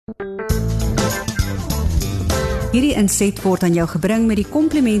Hierdie inset word aan jou gebring met die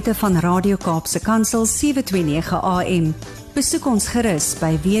komplimente van Radio Kaapse Kansel 729 AM. Besoek ons gerus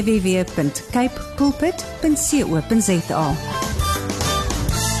by www.cape pulpit.co.za.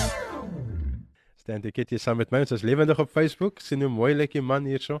 Turketti saam met my, ons is lewendig op Facebook, sien hoe mooi lyk die man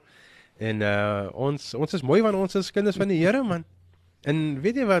hierso. En ons is mooi want ons is kinders van die Here, man. En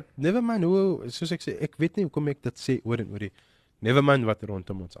weet jy wat, never mind hoe, soos ek sê, ek weet nie hoekom ek dit sê oor en oor die, never mind wat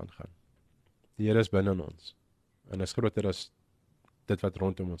rondom ons aangaan. Die Here is binne ons. En is groter as dit wat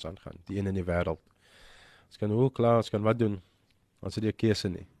rondom ons aangaan, die een in die wêreld. Ons kan hoe klaar, ons kan wat doen, ons het die keuse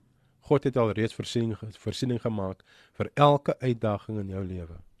nie. God het al reeds voorsiening gemaak vir elke uitdaging in jou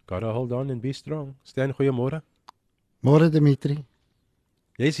lewe. Gotta hold on and be strong. Steen, goeiemôre. Môre Dimitri.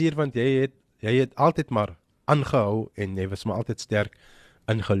 Jy is hier want jy het altyd maar aangehou en jy was maar altyd sterk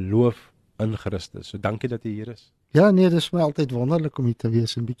in geloof in Christus. So dankie dat jy hier is. Ja, nee, dit is my altyd wonderlik om hier te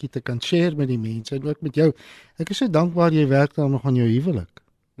wees en bietjie te kan share met die mense en ook met jou. Ek is so dankbaar jy werk dan nog aan jou huwelik.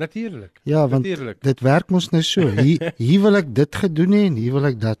 Natuurlik. Ja, want dit werk mos nou so. Huwelik dit gedoen en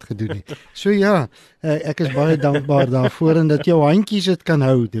huwelik dat gedoen. So ja, ek is baie dankbaar daarvoor en dat jou handjies dit kan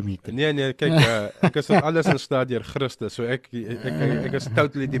hou, Dimitri. Nee, kyk, ek is alles in staat deur Christus. So ek is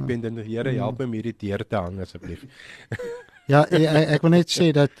totally dependent. Here, help my om hierdie deur te hang asseblief. Ja, ek wil net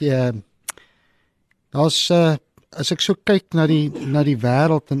sê dat daar's as ek so kyk na die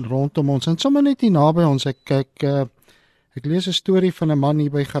wêreld en rondom ons en sommer net hier naby ons, ek lees 'n storie van 'n man hier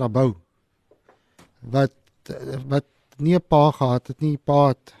by Garabou wat nie 'n pa gehad het nie. Die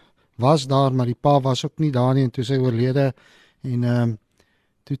pa was daar, maar die pa was ook nie daar nie en toe sy oorlede en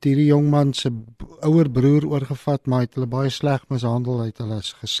toe het hierdie jong man se ouer broer oorgevat, maar hy het hulle baie sleg mishandel, hy het hulle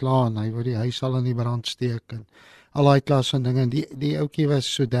geslaan, hy wou die huis al in die brand steek en al daai klas van dinge. En die ouetjie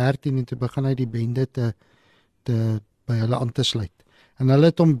was so 13 en toe begin hy die bende te by hulle aan te sluit. En hulle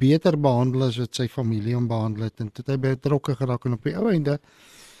het hom beter behandel as wat sy familie hom behandel het en toe het hy betrokke geraak en op die ou einde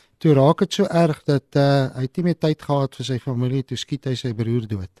toe raak dit so erg dat hy het nie meer tyd gehad vir sy familie, toe skiet hy sy broer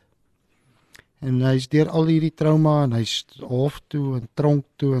dood. En hy's deur al hierdie trauma en hy's hof toe en tronk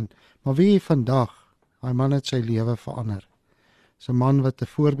toe maar wie vandag, daai man het sy lewe verander. Hy's 'n man wat 'n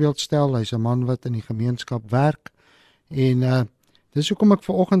voorbeeld stel, hy's 'n man wat in die gemeenskap werk en dis hoekom ek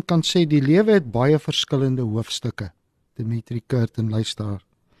vanoggend kan sê die lewe het baie verskillende hoofstukke. Dimitri Kurt en luisteraar.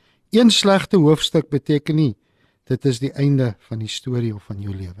 Een slegte hoofstuk beteken nie dit is die einde van die storie of van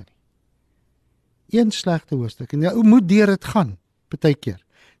jou lewe nie. Een slegte hoofstuk en jy moet deur dit gaan, partykeer.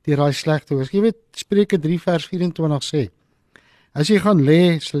 Deur daai slegte hoofstuk. Jy weet Spreuke 3 vers 24 sê: as jy gaan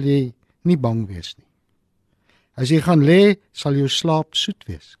lê, sal jy nie bang wees nie. As jy gaan lê, sal jou slaap soet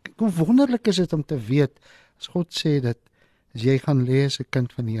wees. Kyk hoe wonderlik is dit om te weet as God sê dat as jy gaan lê as 'n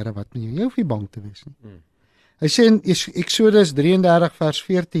kind van die Here, wat nie jy hoef nie bang te wees nie. Hy sê in Eksodus 33 vers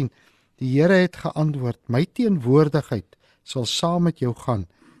 14, die Here het geantwoord, my teenwoordigheid sal saam met jou gaan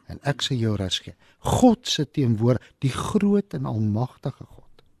en ek sal jou rus gee. God se teenwoordigheid, die groot en almagtige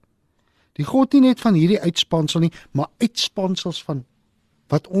God. Die God nie net van hierdie uitspansel nie, maar uitspansels van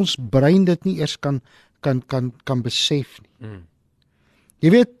wat ons brein dit nie eers kan besef nie. Jy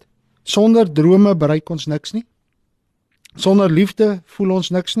weet, sonder drome bereik ons niks nie. Sonder liefde voel ons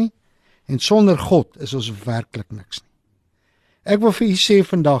niks nie. En sonder God is ons werklik niks nie. Ek wil vir u sê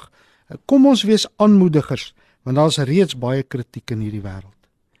vandag, kom ons wees aanmoedigers, want daar is reeds baie kritiek in hierdie wêreld.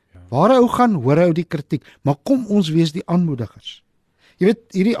 Ja. Waar ou gaan, hoor ou die kritiek, maar kom ons wees die aanmoedigers. Jy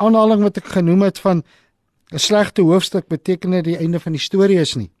weet, hierdie aanhaling wat ek genoem het van 'n slegte hoofstuk beteken nie die einde van die storie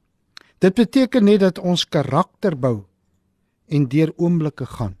is nie. Dit beteken net dat ons karakter bou en deur oomblikke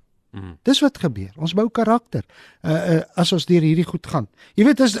gaan. Dis wat gebeur. Ons bou karakter as ons deur hierdie goed gaan. Jy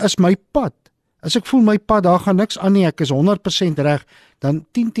weet, as my pad, as ek voel my pad, daar gaan niks aan nie, ek is 100% reg, dan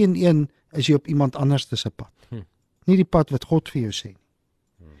 10 teen 1 is jy op iemand anders se pad. Nie die pad wat God vir jou sê nie.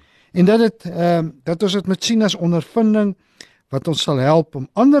 En dat ons dit moet sien as ondervinding wat ons sal help om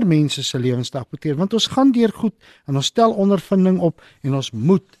ander mense se lewens te aktiveer, want ons gaan deur goed en ons stel ondervinding op en ons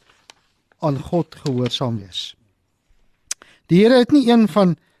moet aan God gehoorsaam wees. Die Here het nie een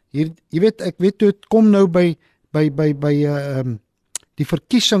van hier, jy weet, ek weet toe het kom nou by die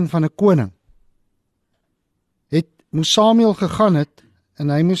verkiesing van 'n koning. Moes Samuel gegaan het en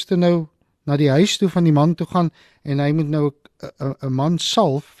hy moes toe nou na die huis toe van die man toe gaan en hy moet nou 'n man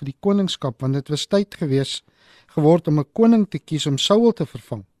salf vir die koningskap, want dit was tyd geword om 'n koning te kies om Saul te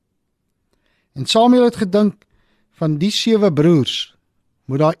vervang. En Samuel het gedink van die 7 broers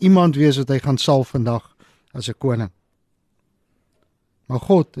moet daar iemand wees wat hy gaan salf vandag as 'n koning. Maar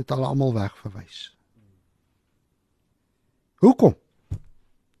God het hulle almal wegverwys. Hoekom?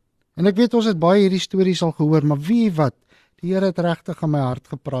 En ek weet ons het baie hierdie stories al gehoor, maar wie wat? Die Here het regtig aan my hart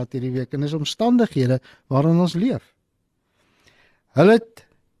gepraat hierdie week, en dis omstandighede waarin ons leef. Hulle het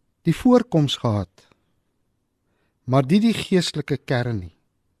die voorkoms gehad, maar die geestelike kern nie.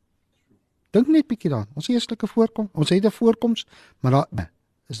 Dink net bietjie daaraan, ons geestelike voorkoms, ons het 'n voorkoms, maar daar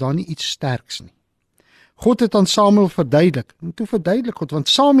is daar nie iets sterks nie. God het aan Samuel verduidelik, en toe verduidelik God, want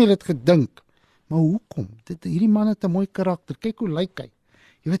Samuel het gedink, maar hoekom? Hierdie man het 'n mooi karakter, kyk hoe lyk hy.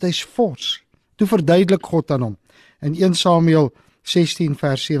 Jy weet, hy's fors. Toe verduidelik God aan hom. In 1 Samuel 16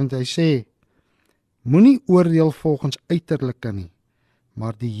 vers 7, hy sê, moenie oordeel volgens uiterlike nie,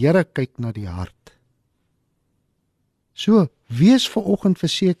 maar die Here kyk na die hart. So, wees vanoggend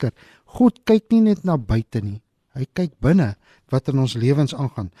verseker, God kyk nie net na buite nie, hy kyk binne wat in ons lewens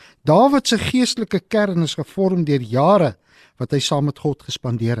aangaan. Dawid se geestelike kern is gevorm deur jare wat hy saam met God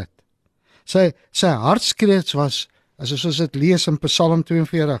gespandeer het. Sy hartskreet was, as ons dit lees in Psalm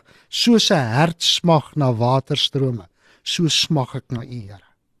 42, soos 'n hert smag na waterstrome, so smag ek na U, Here.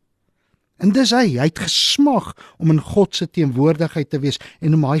 En dis hy het gesmag om in God se teenwoordigheid te wees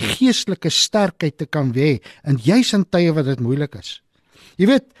en om daai geestelike sterkheid te kan hê, en juis in tye wat dit moeilik is. Jy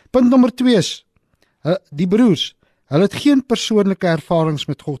weet, punt nommer 2 is, die broers, hulle het geen persoonlike ervarings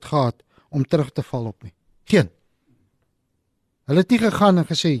met God gehad om terug te val op nie. Geen. Hulle het nie gegaan en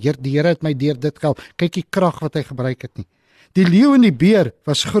gesê, die Here het my deur dit gehelp, kyk die krag wat hy gebruik het nie. Die leeu en die beer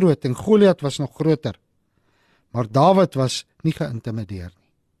was groot en Goliat was nog groter. Maar Dawid was nie geïntimideer nie.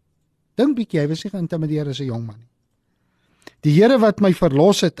 Dink bietjie, hy was nie geïntimideer as 'n jong man nie. Die Here wat my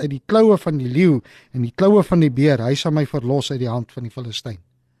verlos het uit die kloue van die leeu en die kloue van die beer, hy sal my verlos uit die hand van die Filistyn.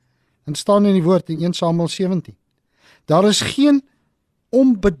 En staan in die woord in 1 Samuel 17. Daar is geen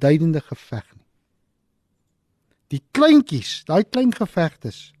onbeduidende geveg nie. Die kleintjies, daai klein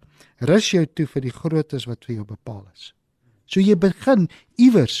gevegtes, rus jou toe vir die grootes wat vir jou bepaal is. So jy begin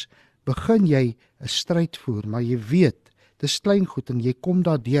jy 'n stryd voer, maar jy weet, dis klein goed en jy kom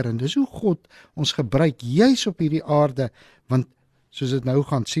daardeur, en dis hoe God ons gebruik juis op hierdie aarde, want soos dit nou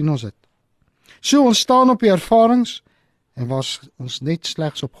gaan, sien ons dit. So ons staan op die ervarings en waar ons net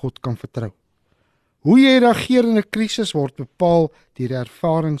slegs op God kan vertrou. Hoe jy reageer in 'n krisis word bepaal deur die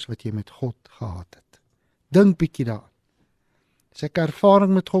ervarings wat jy met God gehad het. Dink bietjie daaraan. As ek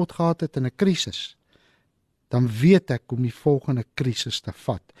ervaring met God gehad het in 'n krisis, dan weet ek hoe om die volgende krisis te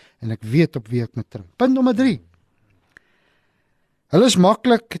vat, en ek weet op wie ek moet terug. Punt nommer 3. Hulle is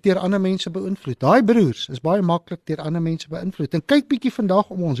maklik deur ander mense beïnvloed. Daai broers is baie maklik deur ander mense beïnvloed. En kyk bietjie vandag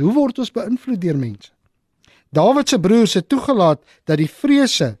om ons, hoe word ons beïnvloed deur mense? Dawid se broers het toegelaat dat die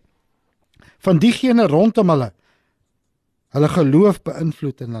vrese van diegene rondom hulle geloof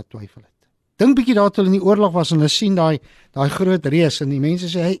beïnvloed en laat twyfel het. Dink bietjie daar toe hulle in die oorlog was en hulle sien daai groot reus en die mense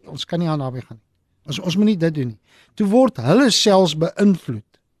sê, hey, ons kan nie aan naby gaan nie. Ons moet nie dit doen nie. Toe word hulle selfs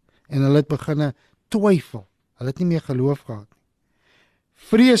beïnvloed en hulle het begine twyfel. Hulle het nie meer geloof gehad nie.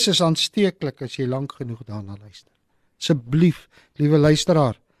 Vrees is aansteeklik as jy lank genoeg daarna luister. Asseblief, liewe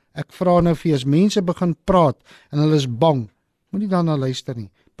luisteraar, ek vra nou vir jou, as mense begin praat en hulle is bang, moenie daarna luister nie.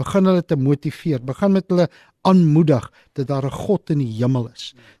 Begin hulle te motiveer, begin met hulle aanmoedig dat daar 'n God in die hemel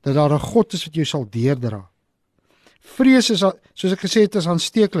is, dat daar 'n God is wat jou sal deurdra. Vrees is, soos ek gesê het, is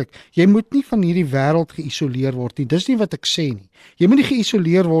aansteeklik. Jy moet nie van hierdie wêreld geïsoleer word nie. Dis nie wat ek sê nie. Jy moet nie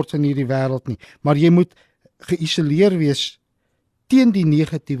geïsoleer word in hierdie wêreld nie, maar jy moet geïsoleer wees teen die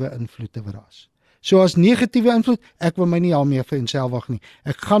negatiewe invloede wat daar is. So as negatiewe invloed, ek wil my nie daarmee vereenselwig nie.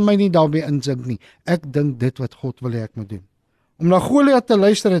 Ek gaan my nie daarmee indink nie. Ek dink dit wat God wil hê ek moet doen. Om na Goliat te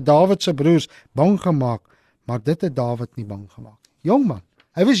luister het Dawid se broers bang gemaak, maar dit het Dawid nie bang gemaak. Jong man,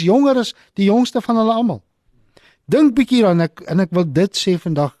 hy was jonger as die jongste van hulle almal. Dink bietjie aan en ek wil dit sê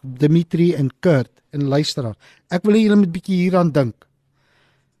vandag, Dimitri en Kurt en luisteraar. Ek wil hê julle moet bietjie hieraan dink.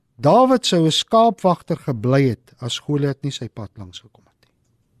 Dawid sou 'n skaapwagter gebly het as Goliat nie sy pad langs gekom het nie.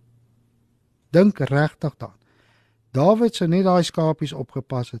 Dink regtig daaraan. Dawid sou net daai skapies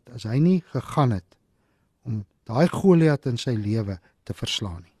opgepas het as hy nie gegaan het om daai Goliat in sy lewe te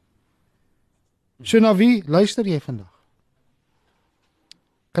verslaan nie. So na wie luister jy vandag?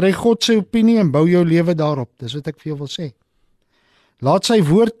 Kry God sy opinie en bou jou lewe daarop. Dis wat ek vir jou wil sê. Laat sy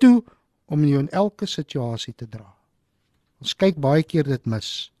woord toe om jou in elke situasie te dra. Ons kyk baie keer dit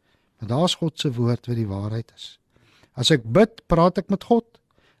mis, maar daar's God se woord wat die waarheid is. As ek bid, praat ek met God.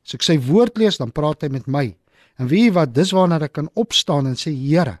 As ek sy woord lees, dan praat hy met my. En weet jy wat, dis waarna ek kan opstaan en sê,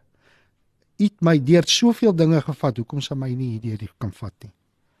 Here, U het my deur soveel dinge gevat, hoekom sal my nie hierdeur kan vat nie?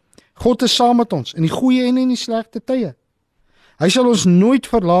 God is saam met ons in die goeie en in die slegte tye. Hy sal ons nooit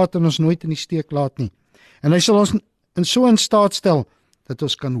verlaat en ons nooit in die steek laat nie. En hy sal ons in staat stel dat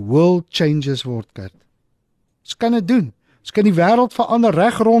ons kan world changers word, Kurt. Ons kan dit doen. Ons kan die wêreld verander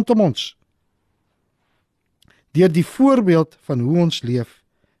reg rondom ons. deur die voorbeeld van hoe ons leef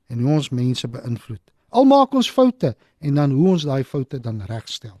en hoe ons mense beïnvloed. Al maak ons foute en dan hoe ons daai foute dan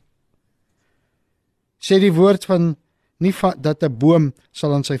regstel. Sê die woord van nie dat 'n boom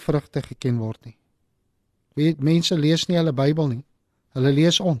sal aan sy vrugte geken word nie. Weet, mense lees nie hulle Bybel nie. Hulle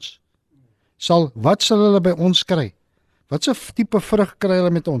lees ons. Wat sal hulle by ons kry? Wat so tipe vrug kry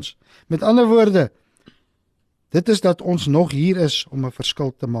hulle met ons? Met ander woorde, dit is dat ons nog hier is om 'n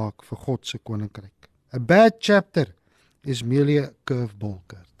verskil te maak vir God se koninkryk. A bad chapter is merely a curveball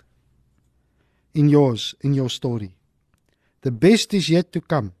card. In your story. The best is yet to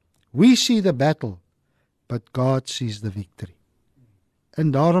come. We see the battle, but God sees the victory.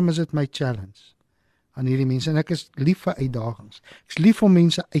 En daarom is dit my challenge aan hierdie mense, en ek is lief vir uitdagings. Ek is lief om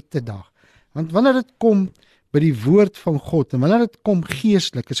mense uit te daag. Want wanneer dit kom by die woord van God, en wanneer dit kom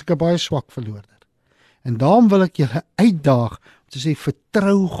geestelik, is ek 'n baie swak verloorder. En daarom wil ek julle uitdaag om te sê,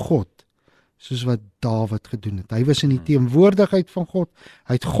 vertrou God, soos wat Dawid gedoen het. Hy was in die teenwoordigheid van God,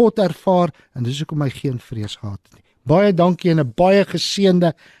 hy het God ervaar, en dis hoekom hy geen vrees gehad het nie. Baie dankie en 'n baie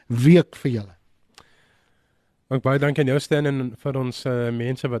geseënde week vir julle. Ook baie dankie aan jou Stan en vir ons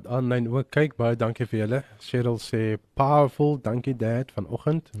mense wat aanlyn ook kyk. Baie dankie vir julle. Cheryl sê powerful, dankie Dad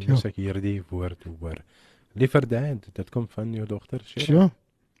vanoggend. Moes ek hierdie woord hoor. Liever Dad, dit kom van jou dogter Cheryl. Ja.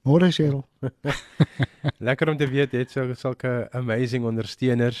 Môre Cheryl. Lekker om te weet jy het sulke amazing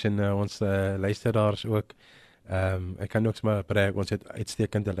ondersteuners en ons luisteraars ook. Ek kan ook maar brag, ons het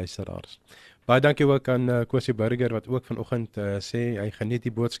uitstekende luisteraars. Baie dankie ook aan Kosie Burger wat ook vanoggend sê hy geniet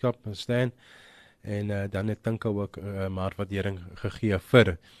die boodskap Stan. En dan het Tinka ook maar waardering gegee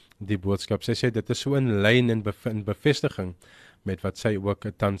vir die boodskap. Sy sê dit is so in lyn en bevestiging met wat sy ook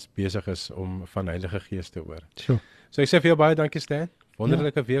tans besig is om van Heilige Gees te hoor. Sure. So ek sê vir jou baie dankie Stan.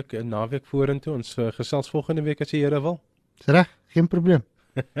 Wonderlike week en naweek vorentoe. Ons gesels volgende week as die Here wil. Dis reg, geen probleem.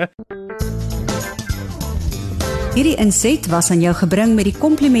 Hierdie inset was aan jou gebring met die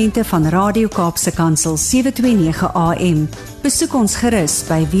komplimente van Radio Kaapse Kansel 729 AM. Besoek ons gerus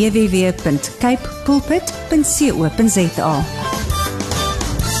by www.cape pulpit.co.za.